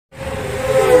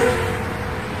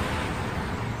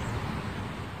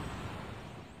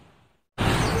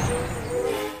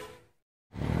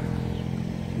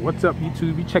What's up,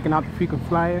 YouTube? You checking out the KingKong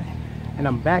Fly Egg, and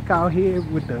I'm back out here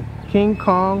with the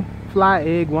KingKong Fly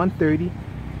Egg 130,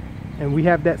 and we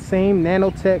have that same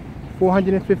Nanotech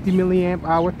 450 milliamp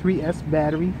hour 3S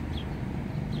battery.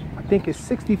 I think it's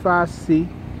 65C,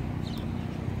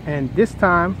 and this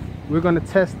time we're going to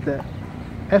test the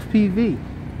FPV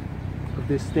of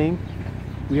this thing.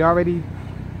 We already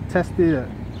tested a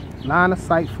line of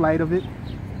sight flight of it,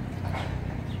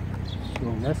 so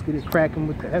let's get it cracking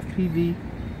with the FPV.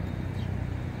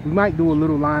 We might do a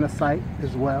little line of sight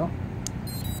as well.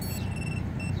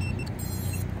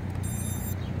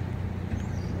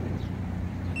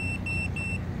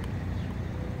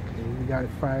 Okay, we got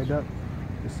it fired up.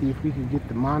 Let's see if we can get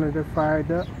the monitor fired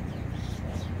up.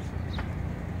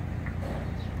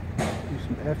 Do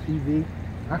some FPV.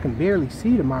 I can barely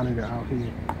see the monitor out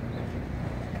here.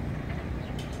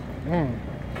 Man,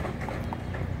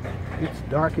 it's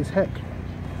dark as heck.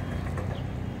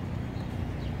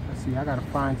 See, I gotta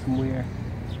find somewhere.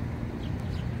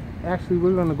 Actually,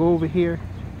 we're gonna go over here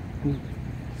and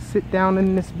sit down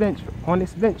in this bench, on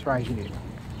this bench right here.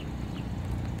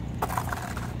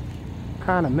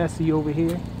 Kind of messy over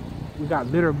here. We got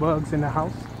litter bugs in the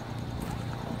house.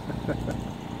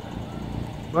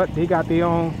 But they got their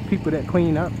own people that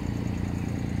clean up.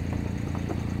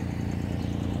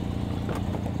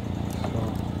 So,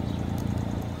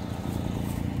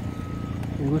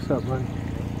 hey, what's up, buddy?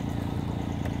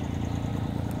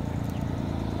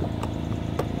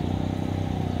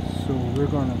 So we're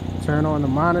going to turn on the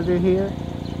monitor here.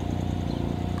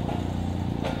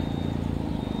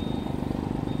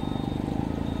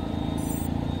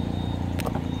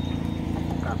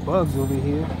 Got bugs over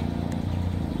here.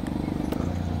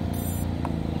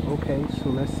 Okay, so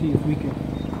let's see if we can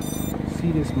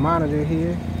see this monitor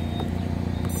here.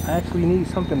 I actually need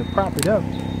something to prop it up.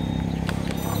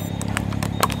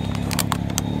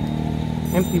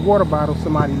 Empty water bottle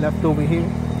somebody left over here.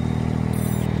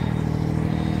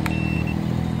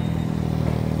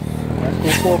 Go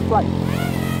for a flight.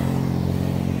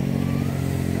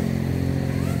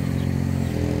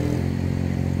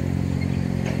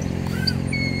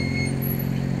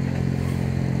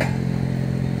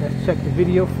 Let's check the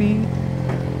video feed.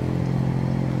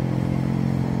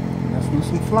 Let's do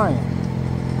some flying.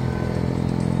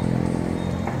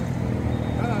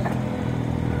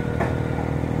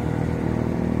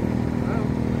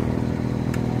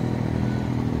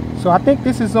 So I think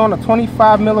this is on a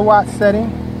 25 milliwatt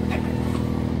setting.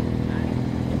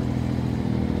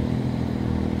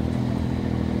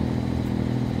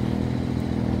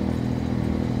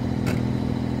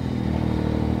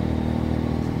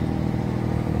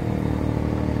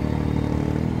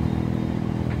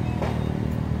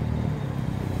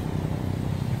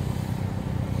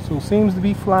 So seems to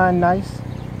be flying nice.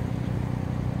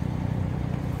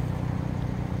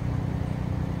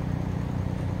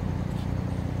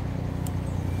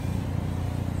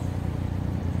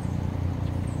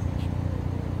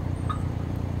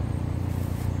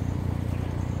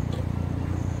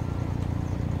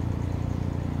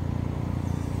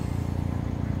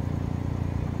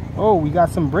 Oh, we got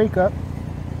some breakup.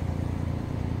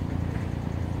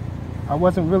 I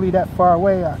wasn't really that far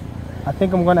away. I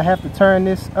think I'm going to have to turn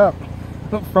this up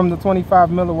from the 25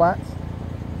 milliwatts.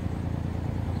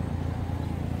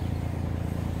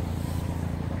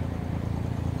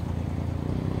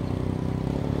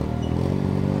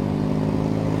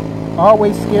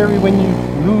 Always scary when you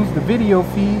lose the video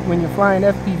feed when you're flying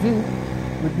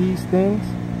FPV with these things.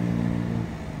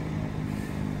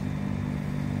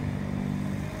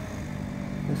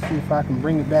 Let's see if I can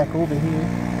bring it back over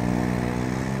here.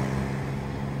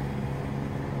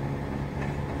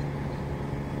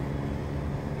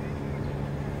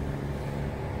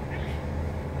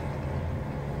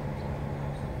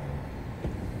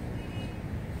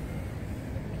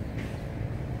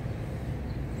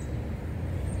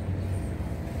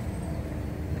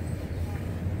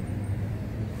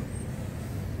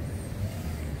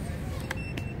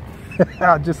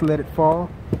 I'll just let it fall.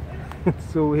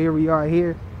 So here we are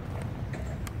here.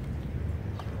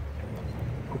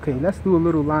 Okay, let's do a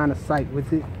little line of sight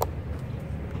with it.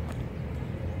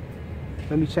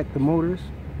 Let me check the motors.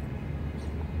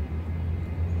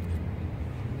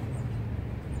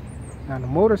 Now the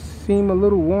motors seem a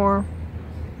little warm.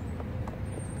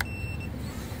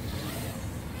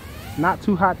 Not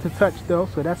too hot to touch though,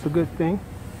 so that's a good thing.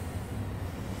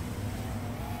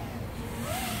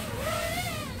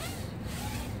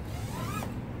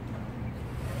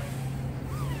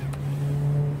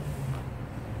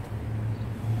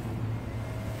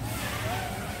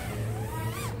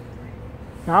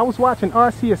 Now, I was watching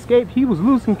RC Escape. He was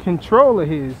losing control of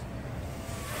his.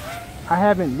 I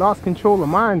haven't lost control of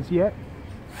mine yet.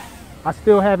 I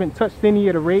still haven't touched any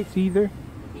of the rates either.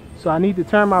 So I need to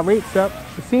turn my rates up.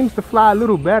 It seems to fly a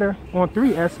little better on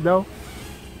 3S though.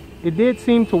 It did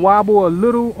seem to wobble a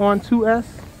little on 2S.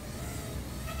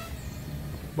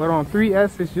 But on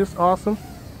 3S it's just awesome.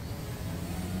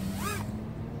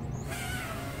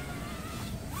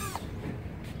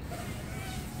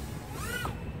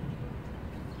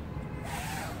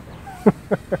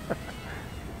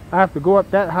 I have to go up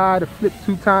that high to flip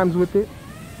 2 times with it.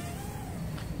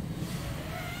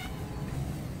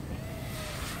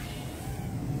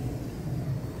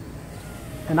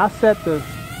 And I set the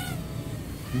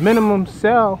minimum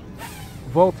cell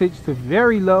voltage to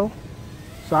very low,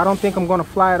 so I don't think I'm going to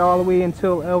fly it all the way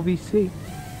until LVC.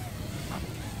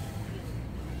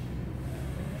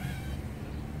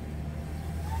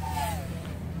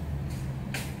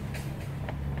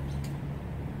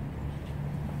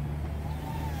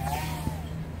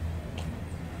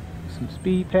 Some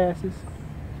speed passes.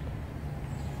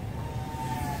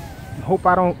 And hope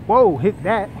I don't, whoa, hit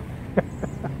that.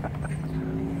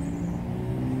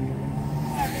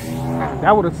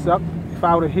 That would have sucked if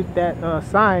I would have hit that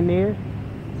sign there,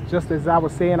 just as I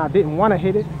was saying I didn't want to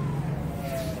hit it.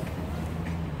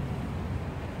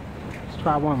 Let's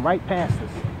try one right past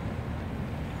us.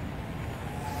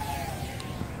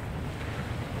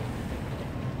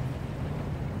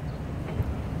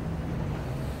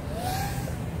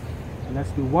 And let's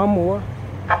do one more.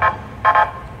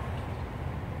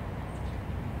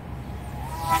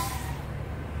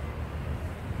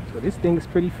 So this thing is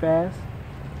pretty fast.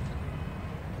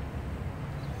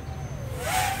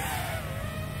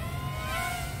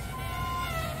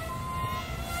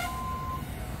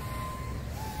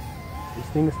 This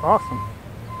thing is awesome.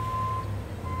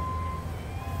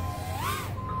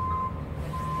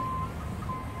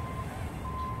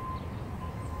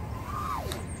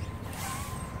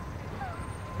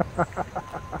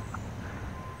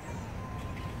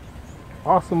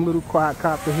 Awesome little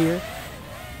quadcopter here.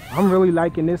 I'm really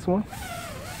liking this one.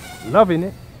 Loving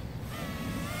it.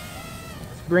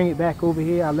 Let's bring it back over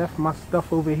here. I left my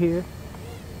stuff over here.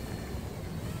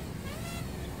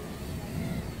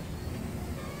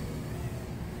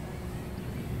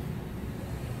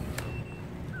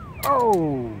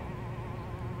 Oh,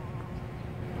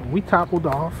 we toppled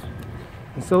off.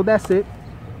 And so that's it.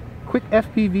 Quick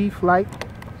FPV flight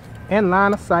and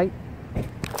line of sight.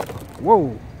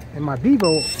 Whoa, and my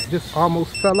Devo just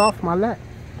almost fell off my lap.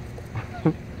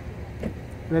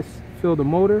 Let's fill the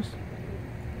motors.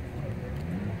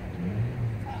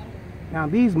 Now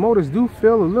these motors do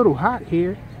feel a little hot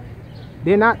here.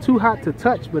 They're not too hot to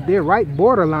touch, but they're right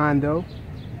borderline though.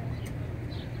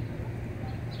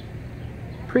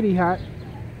 Pretty hot.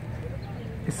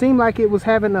 It seemed like it was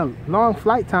having a long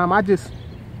flight time. I just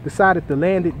decided to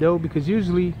land it though, because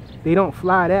usually they don't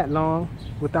fly that long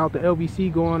without the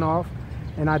LVC going off.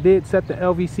 And I did set the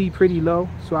LVC pretty low,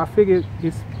 so I figured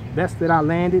it's best that I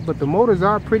landed. But the motors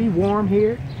are pretty warm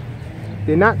here.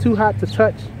 They're not too hot to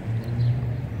touch,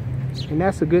 and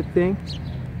that's a good thing.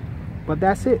 But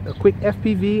that's it, a quick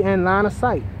FPV and line of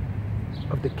sight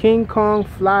of the KingKong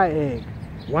Fly Egg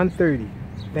 130.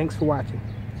 Thanks for watching.